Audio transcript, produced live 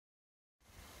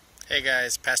Hey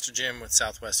guys, Pastor Jim with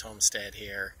Southwest Homestead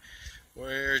here.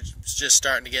 We're just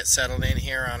starting to get settled in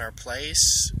here on our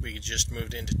place. We just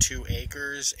moved into 2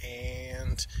 acres,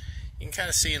 and you can kind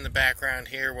of see in the background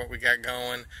here what we got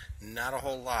going. Not a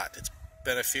whole lot. It's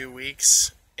been a few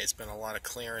weeks. It's been a lot of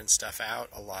clearing stuff out,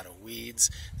 a lot of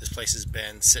weeds. This place has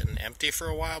been sitting empty for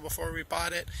a while before we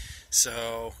bought it,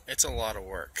 so it's a lot of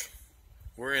work.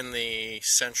 We're in the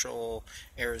central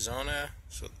Arizona,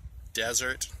 so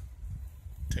desert.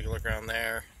 Take a look around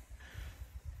there.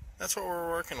 That's what we're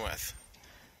working with.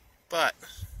 But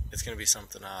it's going to be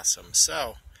something awesome.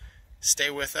 So stay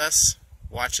with us.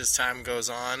 Watch as time goes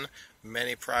on.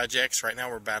 Many projects. Right now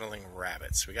we're battling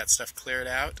rabbits. We got stuff cleared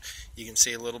out. You can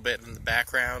see a little bit in the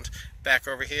background. Back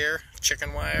over here,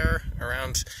 chicken wire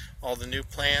around all the new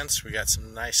plants. We got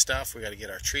some nice stuff. We got to get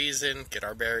our trees in, get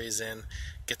our berries in,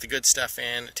 get the good stuff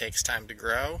in. It takes time to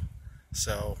grow.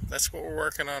 So that's what we're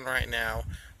working on right now.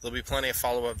 There'll be plenty of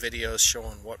follow-up videos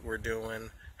showing what we're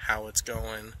doing, how it's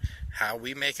going, how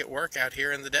we make it work out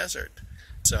here in the desert.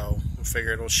 So we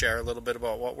figured we'll share a little bit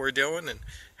about what we're doing and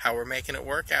how we're making it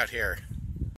work out here.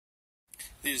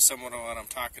 This is somewhat of what I'm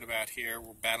talking about here.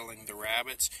 We're battling the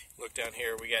rabbits. Look down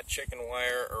here, we got chicken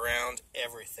wire around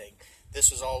everything. This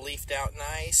was all leafed out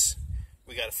nice.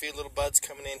 We got a few little buds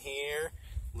coming in here,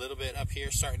 a little bit up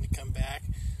here starting to come back.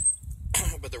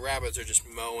 But the rabbits are just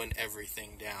mowing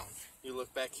everything down. You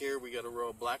look back here, we got a row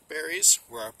of blackberries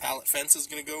where our pallet fence is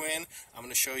going to go in. I'm going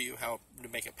to show you how to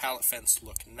make a pallet fence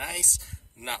look nice,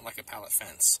 not like a pallet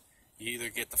fence. You either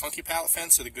get the funky pallet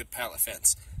fence or the good pallet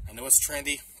fence. I know it's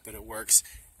trendy, but it works,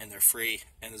 and they're free,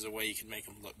 and there's a way you can make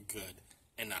them look good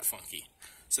and not funky.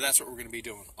 So that's what we're going to be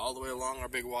doing. All the way along our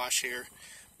big wash here,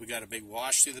 we got a big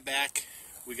wash through the back.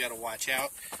 We got to watch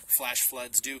out. Flash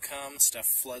floods do come, stuff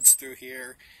floods through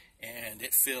here, and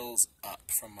it fills up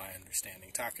from my understanding.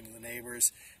 Talking to the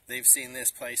neighbors, they've seen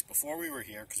this place before we were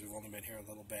here, because we've only been here a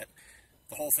little bit,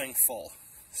 the whole thing full.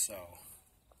 So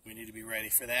we need to be ready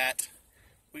for that.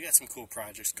 We got some cool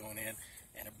projects going in,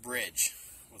 and a bridge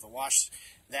with a wash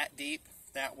that deep,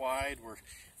 that wide.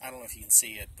 I don't know if you can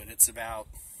see it, but it's about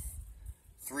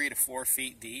 3 to 4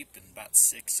 feet deep and about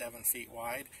 6-7 feet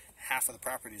wide. Half of the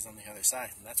property is on the other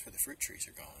side, and that's where the fruit trees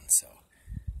are going. So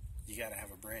you got to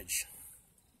have a bridge.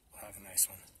 Have a nice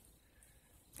one.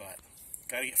 But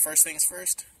gotta get, first things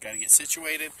first, gotta get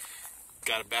situated,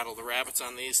 gotta battle the rabbits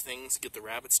on these things, get the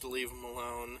rabbits to leave them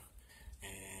alone,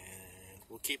 and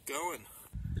we'll keep going.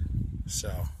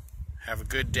 So have a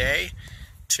good day,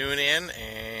 tune in,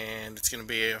 and it's gonna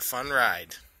be a fun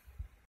ride.